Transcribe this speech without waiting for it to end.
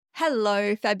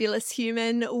Hello, fabulous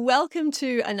human. Welcome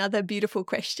to another beautiful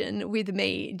question with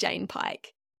me, Jane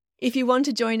Pike. If you want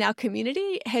to join our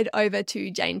community, head over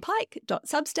to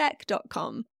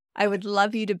janepike.substack.com. I would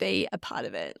love you to be a part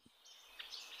of it.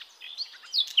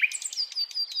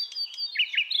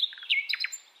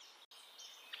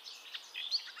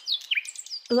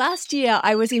 Last year,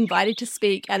 I was invited to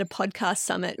speak at a podcast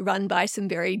summit run by some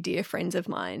very dear friends of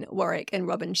mine, Warwick and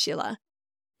Robin Schiller.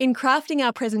 In crafting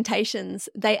our presentations,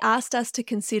 they asked us to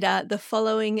consider the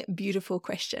following beautiful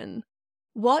question.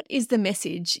 What is the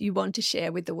message you want to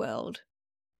share with the world?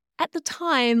 At the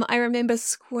time, I remember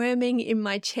squirming in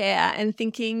my chair and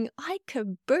thinking,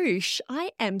 kaboosh,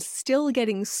 I am still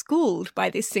getting schooled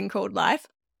by this thing called life.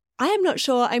 I am not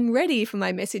sure I'm ready for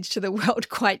my message to the world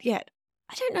quite yet.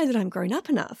 I don't know that I'm grown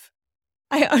up enough.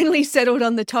 I only settled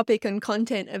on the topic and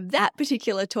content of that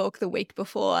particular talk the week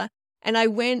before, and I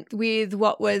went with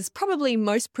what was probably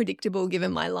most predictable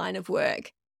given my line of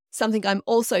work, something I'm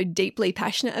also deeply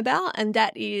passionate about, and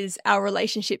that is our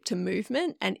relationship to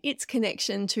movement and its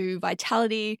connection to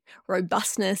vitality,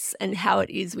 robustness, and how it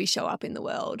is we show up in the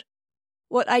world.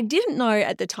 What I didn't know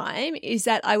at the time is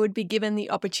that I would be given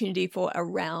the opportunity for a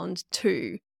round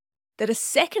 2, that a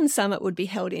second summit would be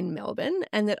held in Melbourne,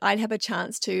 and that I'd have a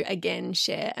chance to again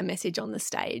share a message on the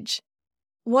stage.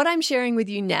 What I'm sharing with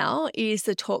you now is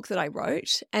the talk that I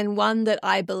wrote, and one that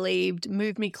I believed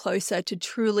moved me closer to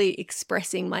truly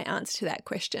expressing my answer to that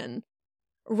question.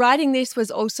 Writing this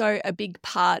was also a big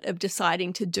part of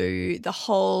deciding to do the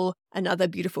whole Another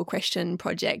Beautiful Question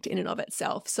project in and of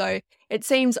itself. So it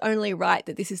seems only right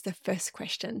that this is the first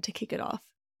question to kick it off.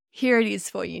 Here it is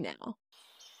for you now.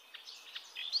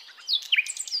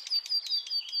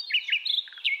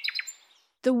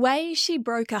 The way she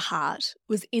broke a heart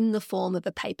was in the form of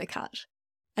a paper cut.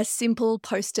 A simple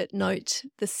post-it note,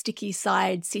 the sticky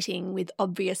side sitting with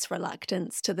obvious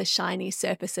reluctance to the shiny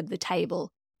surface of the table,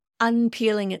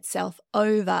 unpeeling itself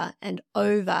over and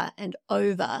over and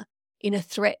over in a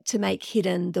threat to make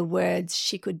hidden the words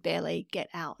she could barely get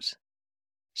out.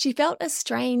 She felt a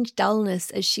strange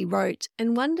dullness as she wrote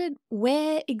and wondered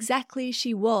where exactly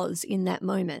she was in that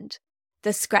moment.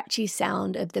 The scratchy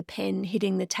sound of the pen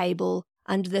hitting the table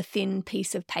under the thin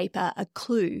piece of paper a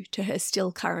clue to her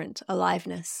still current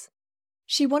aliveness.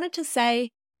 She wanted to say,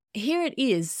 here it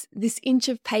is, this inch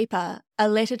of paper, a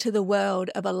letter to the world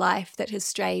of a life that has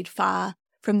strayed far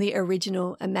from the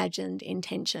original imagined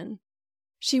intention.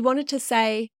 She wanted to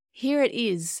say, here it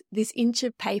is, this inch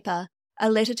of paper, a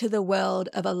letter to the world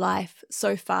of a life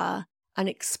so far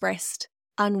unexpressed,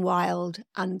 unwild,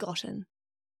 ungotten.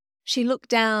 She looked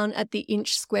down at the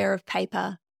inch square of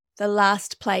paper, the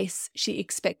last place she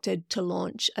expected to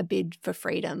launch a bid for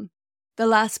freedom, the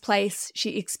last place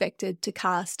she expected to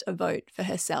cast a vote for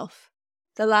herself,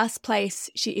 the last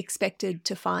place she expected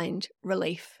to find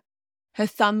relief. Her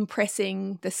thumb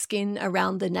pressing, the skin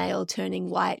around the nail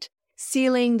turning white,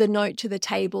 sealing the note to the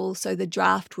table so the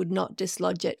draft would not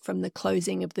dislodge it from the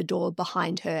closing of the door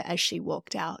behind her as she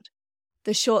walked out.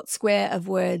 The short square of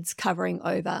words covering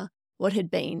over what had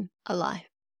been a life.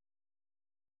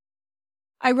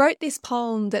 I wrote this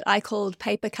poem that I called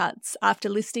Paper Cuts after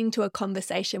listening to a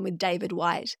conversation with David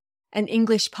Whyte, an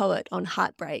English poet on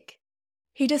heartbreak.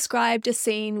 He described a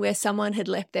scene where someone had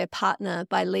left their partner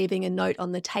by leaving a note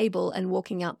on the table and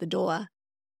walking out the door.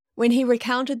 When he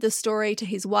recounted the story to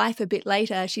his wife a bit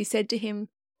later, she said to him,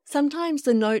 "Sometimes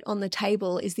the note on the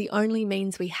table is the only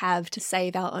means we have to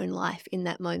save our own life in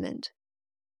that moment."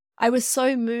 I was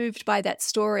so moved by that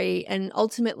story and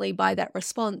ultimately by that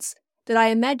response that I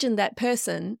imagined that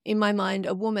person, in my mind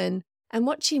a woman, and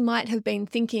what she might have been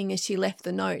thinking as she left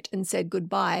the note and said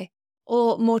goodbye,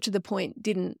 or more to the point,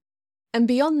 didn't. And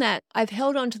beyond that, I've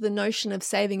held on to the notion of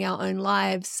saving our own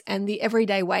lives and the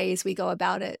everyday ways we go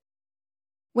about it.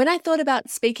 When I thought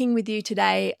about speaking with you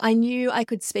today, I knew I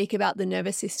could speak about the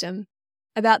nervous system,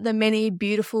 about the many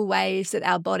beautiful ways that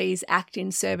our bodies act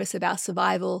in service of our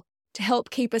survival to help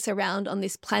keep us around on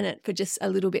this planet for just a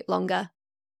little bit longer.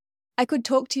 I could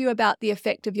talk to you about the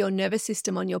effect of your nervous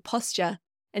system on your posture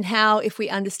and how, if we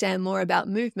understand more about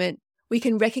movement, we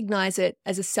can recognise it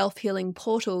as a self-healing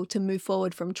portal to move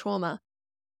forward from trauma.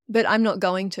 But I'm not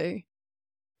going to.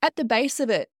 At the base of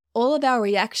it, all of our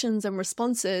reactions and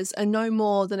responses are no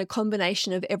more than a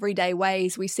combination of everyday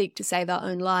ways we seek to save our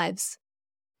own lives.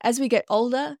 As we get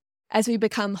older, as we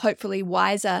become hopefully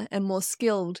wiser and more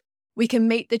skilled, we can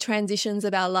meet the transitions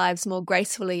of our lives more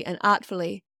gracefully and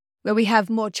artfully, where we have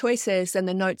more choices than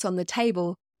the notes on the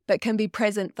table, but can be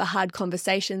present for hard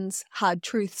conversations, hard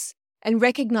truths, and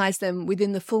recognise them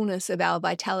within the fullness of our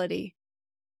vitality.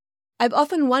 I've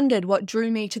often wondered what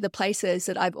drew me to the places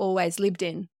that I've always lived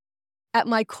in. At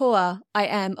my core, I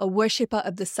am a worshipper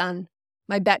of the sun,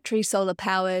 my battery solar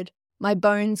powered, my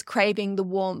bones craving the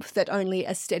warmth that only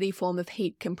a steady form of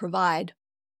heat can provide.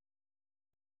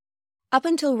 Up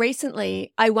until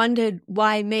recently, I wondered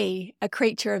why me, a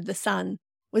creature of the sun,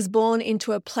 was born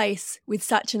into a place with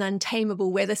such an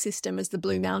untamable weather system as the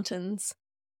Blue Mountains.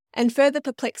 And further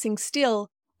perplexing still,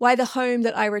 why the home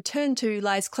that I return to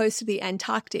lies close to the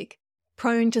Antarctic,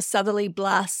 prone to southerly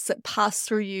blasts that pass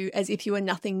through you as if you were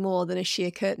nothing more than a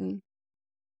sheer curtain.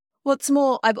 What's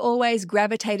more, I've always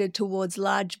gravitated towards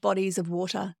large bodies of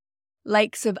water,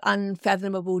 lakes of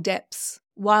unfathomable depths,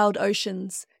 wild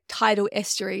oceans, tidal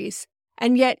estuaries,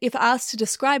 and yet if asked to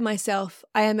describe myself,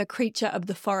 I am a creature of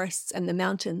the forests and the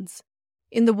mountains.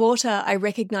 In the water, I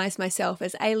recognise myself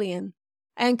as alien,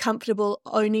 and comfortable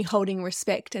only holding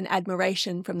respect and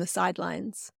admiration from the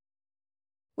sidelines.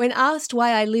 When asked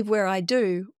why I live where I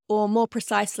do, or more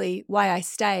precisely, why I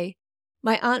stay,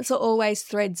 my answer always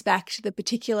threads back to the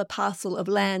particular parcel of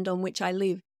land on which I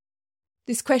live.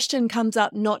 This question comes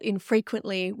up not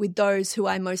infrequently with those who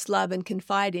I most love and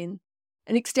confide in,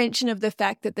 an extension of the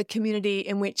fact that the community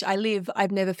in which I live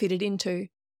I've never fitted into.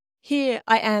 Here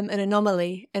I am an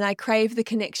anomaly, and I crave the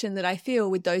connection that I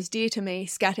feel with those dear to me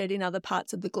scattered in other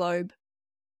parts of the globe.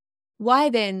 Why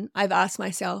then, I've asked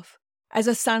myself, as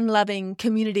a sun-loving,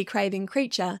 community-craving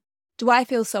creature, do I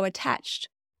feel so attached,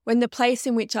 when the place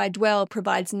in which I dwell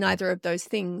provides neither of those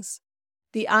things?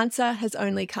 The answer has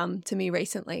only come to me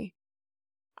recently.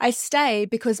 I stay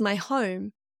because my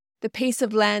home, the piece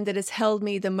of land that has held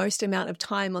me the most amount of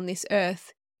time on this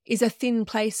earth, is a thin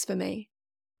place for me.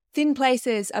 Thin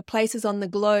places are places on the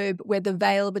globe where the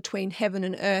veil between heaven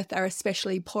and earth are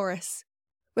especially porous,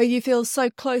 where you feel so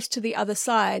close to the other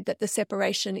side that the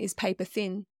separation is paper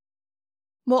thin.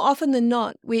 More often than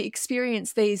not, we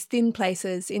experience these thin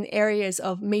places in areas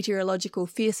of meteorological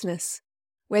fierceness,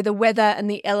 where the weather and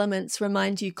the elements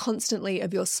remind you constantly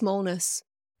of your smallness,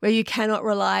 where you cannot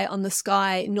rely on the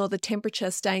sky nor the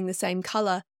temperature staying the same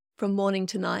colour from morning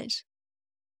to night.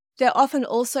 They're often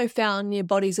also found near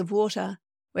bodies of water,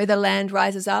 where the land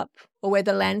rises up or where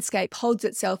the landscape holds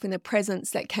itself in a presence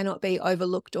that cannot be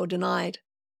overlooked or denied.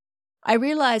 I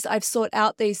realise I've sought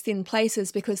out these thin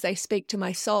places because they speak to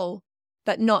my soul,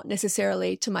 but not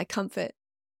necessarily to my comfort,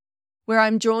 where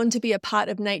I'm drawn to be a part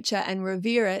of nature and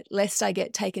revere it lest I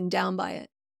get taken down by it.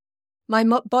 My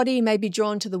body may be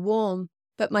drawn to the warm,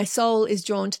 but my soul is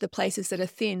drawn to the places that are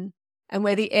thin, and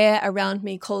where the air around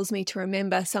me calls me to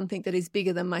remember something that is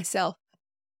bigger than myself.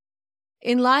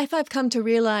 In life, I've come to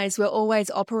realise we're always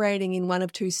operating in one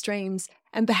of two streams,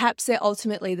 and perhaps they're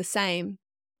ultimately the same.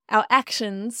 Our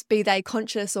actions, be they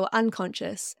conscious or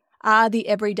unconscious, are the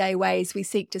everyday ways we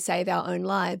seek to save our own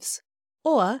lives,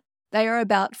 or they are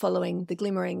about following the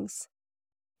glimmerings.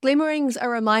 Glimmerings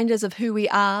are reminders of who we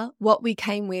are, what we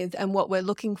came with, and what we're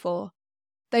looking for.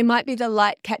 They might be the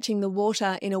light catching the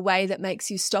water in a way that makes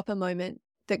you stop a moment,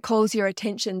 that calls your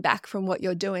attention back from what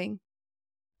you're doing.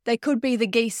 They could be the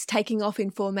geese taking off in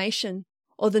formation,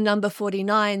 or the number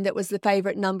 49 that was the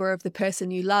favourite number of the person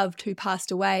you loved who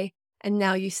passed away, and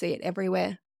now you see it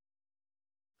everywhere.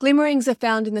 Glimmerings are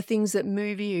found in the things that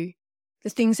move you,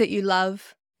 the things that you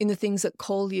love, in the things that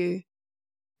call you.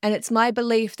 And it's my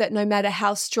belief that no matter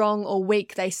how strong or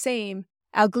weak they seem,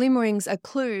 our glimmerings are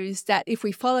clues that, if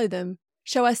we follow them,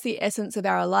 show us the essence of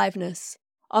our aliveness,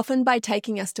 often by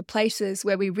taking us to places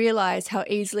where we realise how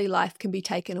easily life can be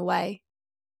taken away.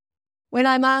 When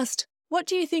I'm asked, "What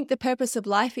do you think the purpose of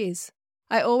life is?"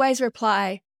 I always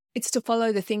reply, "It's to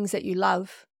follow the things that you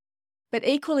love." But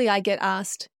equally I get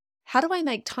asked, "How do I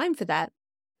make time for that?"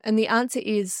 And the answer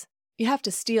is, you have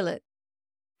to steal it.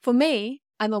 For me,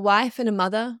 I'm a wife and a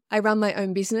mother, I run my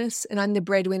own business, and I'm the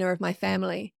breadwinner of my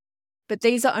family. But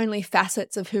these are only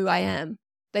facets of who I am.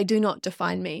 They do not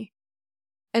define me.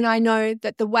 And I know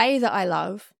that the way that I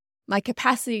love, my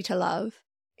capacity to love,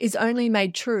 is only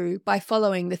made true by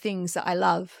following the things that I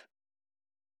love.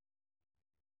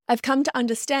 I've come to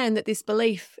understand that this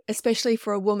belief, especially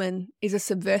for a woman, is a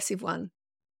subversive one.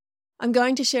 I'm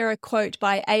going to share a quote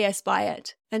by A.S.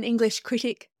 Byatt, an English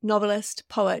critic, novelist,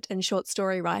 poet, and short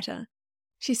story writer.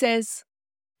 She says,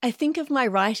 "I think of my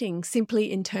writing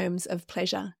simply in terms of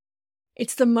pleasure.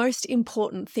 It's the most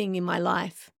important thing in my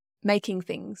life, making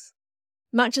things.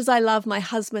 Much as I love my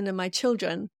husband and my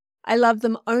children, I love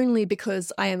them only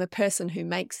because I am a person who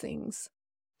makes things.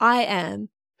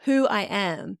 Who I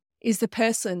am, is the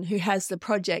person who has the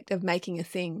project of making a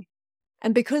thing.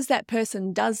 And because that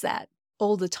person does that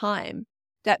all the time,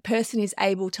 that person is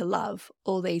able to love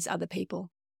all these other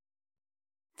people."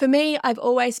 For me, I've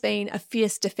always been a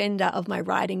fierce defender of my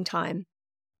writing time,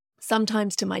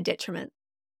 sometimes to my detriment.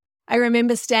 I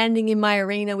remember standing in my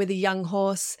arena with a young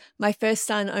horse, my first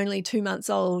son only 2 months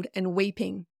old, and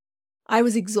weeping. I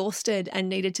was exhausted and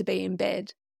needed to be in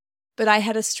bed. But I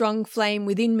had a strong flame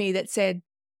within me that said,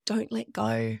 don't let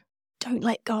go, don't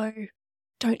let go,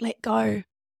 don't let go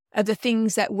of the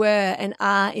things that were and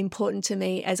are important to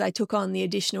me as I took on the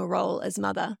additional role as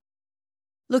mother.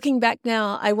 Looking back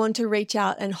now, I want to reach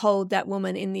out and hold that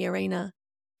woman in the arena.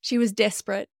 She was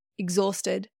desperate,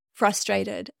 exhausted,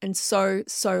 frustrated, and so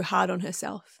hard on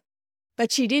herself.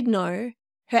 But she did know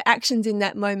her actions in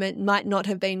that moment might not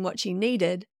have been what she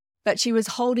needed, but she was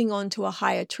holding on to a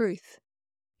higher truth.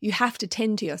 You have to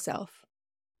tend to yourself.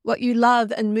 What you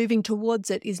love and moving towards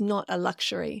it is not a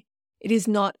luxury. It is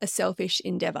not a selfish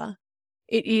endeavour.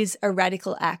 It is a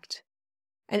radical act.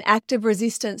 An act of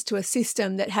resistance to a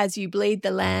system that has you bleed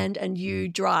the land and you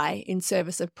dry in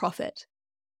service of profit.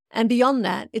 And beyond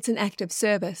that, it's an act of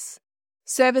service.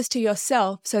 Service to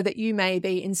yourself so that you may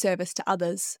be in service to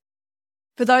others.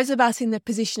 For those of us in the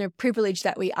position of privilege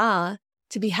that we are,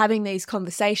 to be having these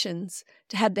conversations,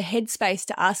 to have the headspace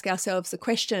to ask ourselves the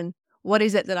question, what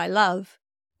is it that I love?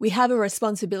 We have a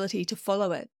responsibility to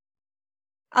follow it.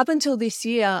 Up until this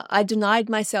year, I denied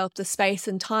myself the space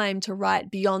and time to write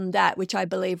beyond that which I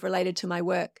believe related to my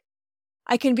work.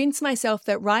 I convinced myself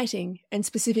that writing, and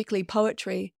specifically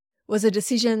poetry, was a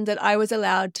decision that I was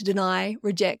allowed to deny,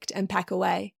 reject, and pack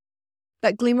away.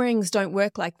 But glimmerings don't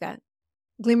work like that.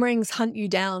 Glimmerings hunt you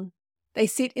down. They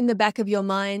sit in the back of your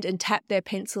mind and tap their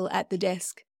pencil at the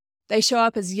desk. They show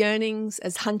up as yearnings,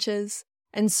 as hunches,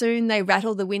 and soon they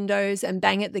rattle the windows and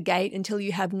bang at the gate until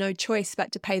you have no choice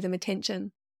but to pay them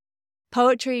attention.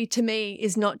 Poetry, to me,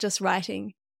 is not just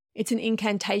writing. It's an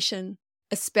incantation,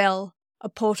 a spell, a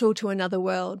portal to another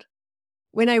world.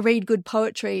 When I read good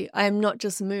poetry, I am not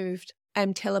just moved, I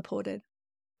am teleported.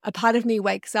 A part of me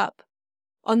wakes up.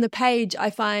 On the page,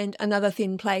 I find another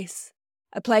thin place,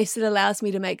 a place that allows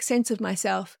me to make sense of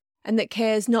myself and that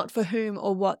cares not for whom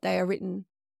or what they are written.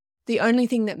 The only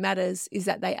thing that matters is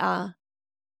that they are.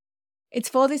 It's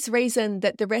for this reason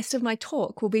that the rest of my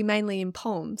talk will be mainly in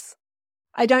poems.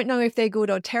 I don't know if they're good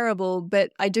or terrible,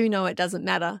 but I do know it doesn't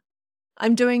matter.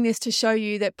 I'm doing this to show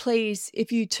you that please,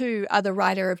 if you too are the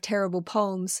writer of terrible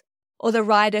poems, or the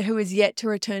rider who is yet to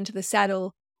return to the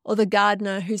saddle, or the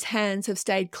gardener whose hands have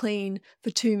stayed clean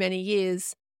for too many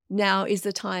years, now is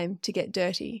the time to get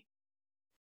dirty.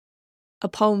 A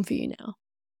poem for you now.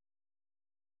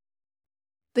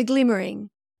 The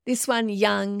Glimmering. This one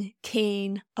young,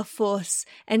 keen, a force,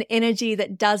 an energy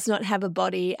that does not have a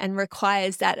body and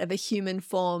requires that of a human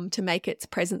form to make its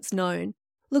presence known,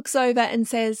 looks over and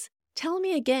says, "Tell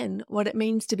me again what it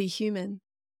means to be human."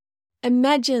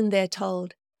 Imagine, they're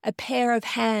told, a pair of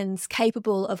hands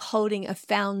capable of holding a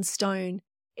found stone,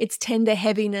 its tender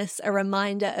heaviness a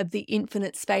reminder of the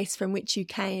infinite space from which you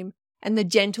came and the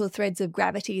gentle threads of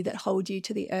gravity that hold you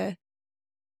to the earth.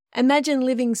 Imagine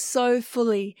living so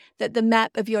fully that the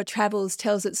map of your travels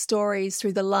tells its stories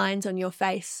through the lines on your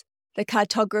face, the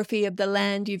cartography of the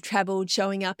land you've travelled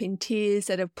showing up in tears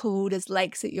that have pooled as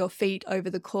lakes at your feet over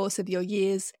the course of your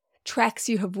years, tracks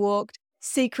you have walked,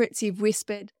 secrets you've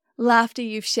whispered, laughter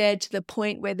you've shared to the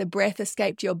point where the breath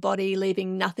escaped your body,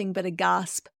 leaving nothing but a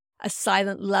gasp, a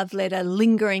silent love letter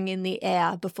lingering in the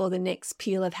air before the next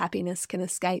peal of happiness can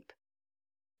escape.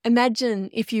 Imagine,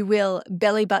 if you will,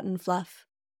 belly button fluff,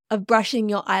 of brushing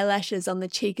your eyelashes on the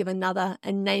cheek of another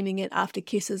and naming it after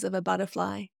kisses of a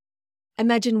butterfly.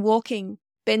 Imagine walking,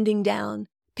 bending down,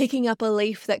 picking up a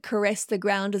leaf that caressed the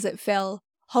ground as it fell,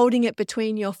 holding it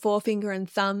between your forefinger and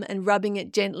thumb and rubbing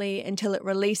it gently until it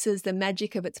releases the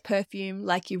magic of its perfume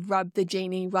like you've rubbed the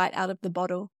genie right out of the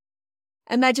bottle.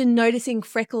 Imagine noticing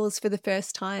freckles for the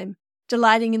first time,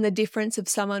 delighting in the difference of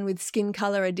someone with skin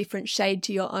colour a different shade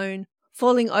to your own,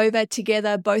 falling over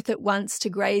together both at once to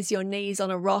graze your knees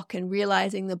on a rock and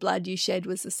realising the blood you shed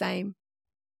was the same.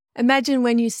 Imagine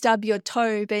when you stub your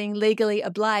toe being legally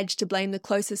obliged to blame the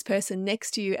closest person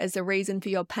next to you as the reason for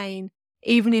your pain,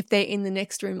 even if they're in the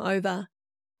next room over.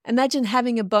 Imagine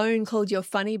having a bone called your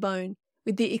funny bone,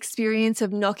 with the experience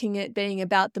of knocking it being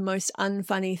about the most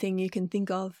unfunny thing you can think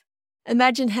of.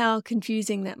 Imagine how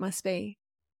confusing that must be.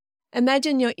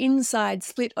 Imagine your inside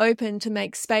split open to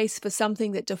make space for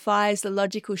something that defies the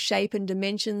logical shape and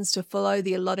dimensions to follow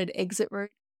the allotted exit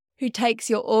route, who takes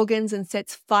your organs and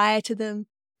sets fire to them,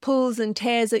 pulls and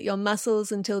tears at your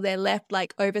muscles until they're left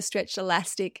like overstretched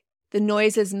elastic, the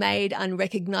noises made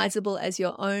unrecognizable as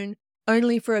your own,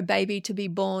 only for a baby to be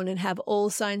born and have all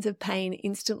signs of pain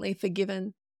instantly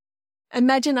forgiven.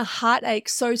 Imagine a heartache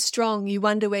so strong you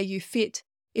wonder where you fit,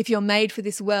 if you're made for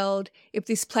this world, if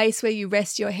this place where you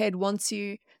rest your head wants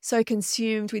you, so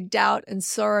consumed with doubt and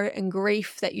sorrow and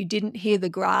grief that you didn't hear the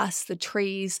grass, the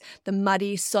trees, the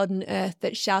muddy, sodden earth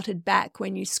that shouted back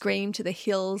when you screamed to the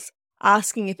hills,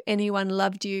 asking if anyone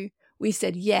loved you. We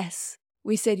said yes.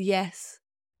 We said yes.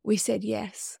 We said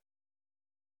yes.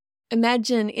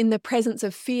 Imagine, in the presence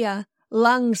of fear,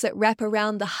 lungs that wrap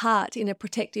around the heart in a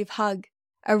protective hug,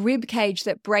 a rib cage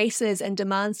that braces and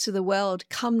demands to the world,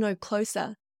 come no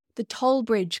closer, the toll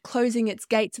bridge closing its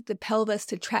gates at the pelvis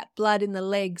to trap blood in the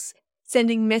legs,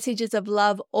 sending messages of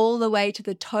love all the way to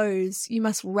the toes. You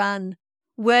must run.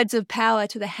 Words of power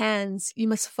to the hands. You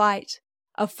must fight.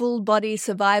 A full-body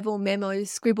survival memo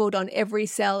scribbled on every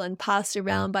cell and passed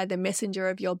around by the messenger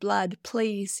of your blood.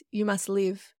 Please, you must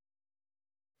live.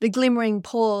 The glimmering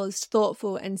paused,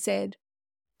 thoughtful, and said,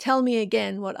 "Tell me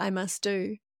again what I must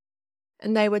do."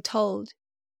 And they were told,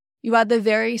 "You are the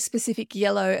very specific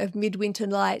yellow of midwinter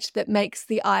light that makes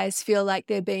the eyes feel like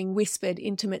they're being whispered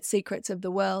intimate secrets of the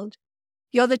world.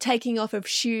 You're the taking off of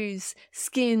shoes,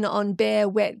 skin on bare,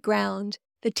 wet ground,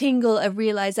 the tingle of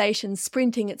realization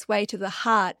sprinting its way to the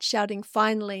heart, shouting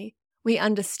finally, 'We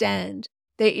understand.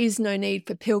 There is no need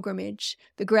for pilgrimage.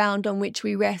 The ground on which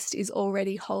we rest is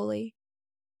already holy.'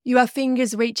 You are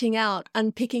fingers reaching out,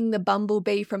 unpicking the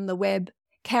bumblebee from the web,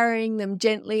 carrying them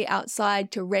gently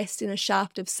outside to rest in a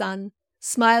shaft of sun,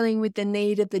 smiling with the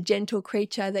need of the gentle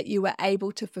creature that you were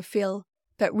able to fulfill,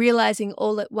 but realizing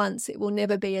all at once it will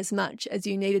never be as much as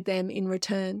you needed them in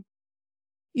return.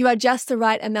 You are just the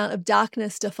right amount of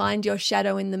darkness to find your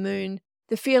shadow in the moon,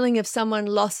 the feeling of someone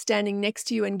lost standing next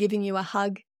to you and giving you a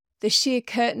hug, the sheer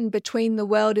curtain between the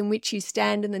world in which you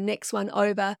stand and the next one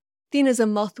over, thin as a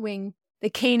moth wing, the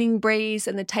keening breeze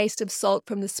and the taste of salt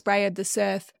from the spray of the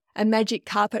surf, a magic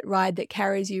carpet ride that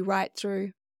carries you right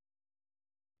through.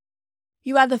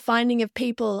 You are the finding of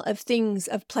people, of things,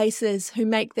 of places who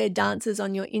make their dances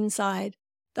on your inside,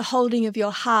 the holding of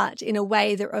your heart in a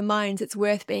way that reminds it's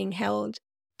worth being held,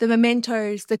 the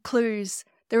mementos, the clues,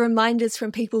 the reminders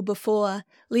from people before,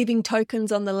 leaving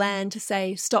tokens on the land to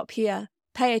say, "Stop here,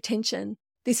 pay attention,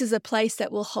 this is a place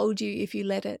that will hold you if you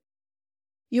let it."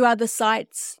 You are the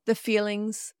sights, the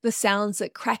feelings, the sounds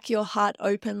that crack your heart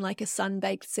open like a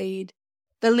sun-baked seed,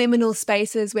 the liminal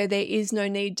spaces where there is no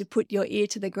need to put your ear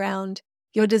to the ground,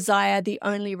 your desire the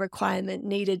only requirement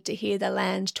needed to hear the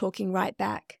land talking right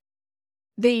back.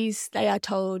 These, they are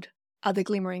told, are the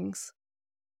glimmerings.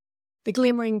 The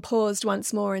glimmering paused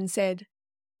once more and said,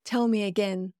 "Tell me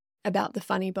again about the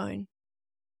funny bone."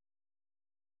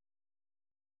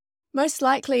 Most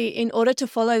likely, in order to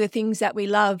follow the things that we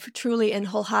love truly and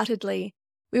wholeheartedly,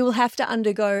 we will have to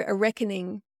undergo a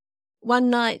reckoning. One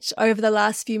night over the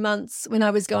last few months, when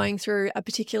I was going through a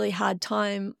particularly hard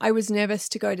time, I was nervous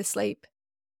to go to sleep.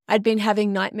 I'd been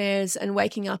having nightmares and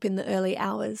waking up in the early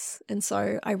hours, and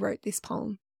so I wrote this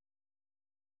poem.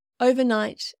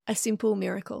 Overnight, a simple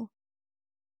miracle.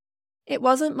 It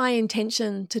wasn't my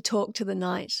intention to talk to the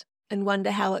night and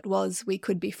wonder how it was we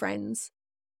could be friends.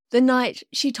 The night,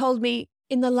 she told me,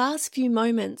 in the last few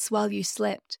moments while you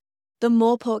slept, the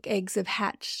morepork eggs have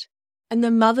hatched, and the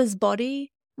mother's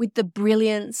body, with the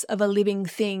brilliance of a living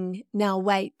thing, now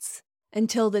waits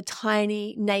until the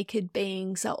tiny, naked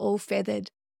beings are all feathered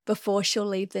before she'll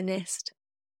leave the nest.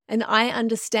 And I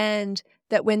understand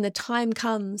that when the time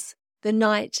comes, the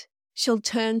night, she'll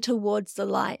turn towards the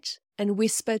light and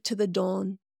whisper to the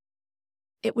dawn.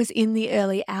 It was in the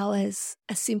early hours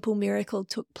a simple miracle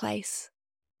took place,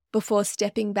 before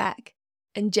stepping back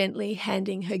and gently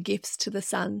handing her gifts to the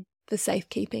sun for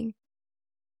safekeeping.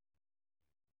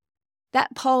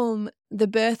 That poem, The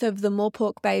Birth of the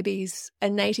Morepork Babies, a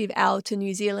native owl to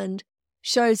New Zealand,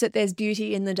 shows that there's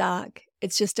beauty in the dark.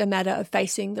 It's just a matter of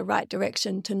facing the right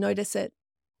direction to notice it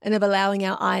and of allowing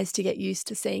our eyes to get used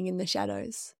to seeing in the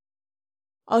shadows.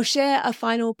 I'll share a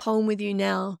final poem with you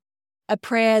now, a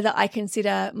prayer that I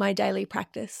consider my daily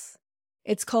practice.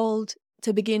 It's called,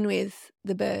 to begin with,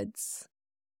 the birds.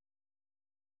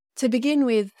 To begin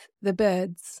with, the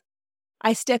birds.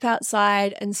 I step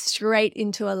outside and straight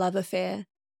into a love affair.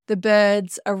 The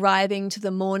birds arriving to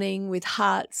the morning with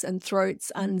hearts and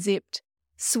throats unzipped,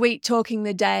 sweet talking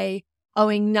the day,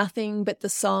 owing nothing but the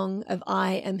song of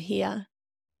I am here.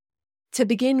 To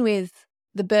begin with,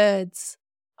 the birds.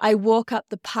 I walk up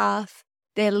the path,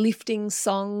 their lifting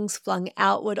songs flung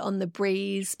outward on the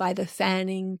breeze by the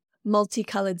fanning,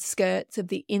 multicoloured skirts of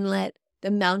the inlet,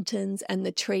 the mountains and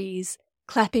the trees,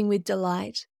 clapping with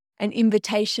delight, an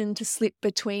invitation to slip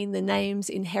between the names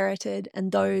inherited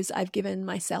and those I've given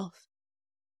myself.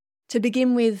 To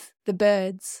begin with, the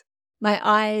birds. My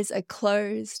eyes are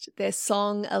closed, their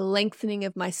song a lengthening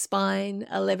of my spine,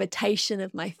 a levitation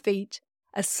of my feet,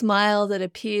 a smile that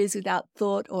appears without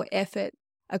thought or effort,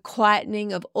 a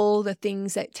quietening of all the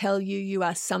things that tell you you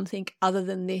are something other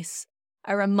than this,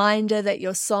 a reminder that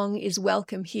your song is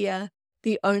welcome here,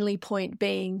 the only point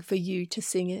being for you to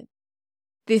sing it.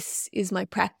 This is my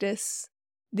practice.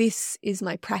 This is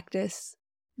my practice.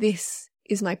 This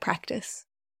is my practice.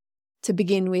 To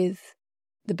begin with,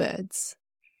 the birds.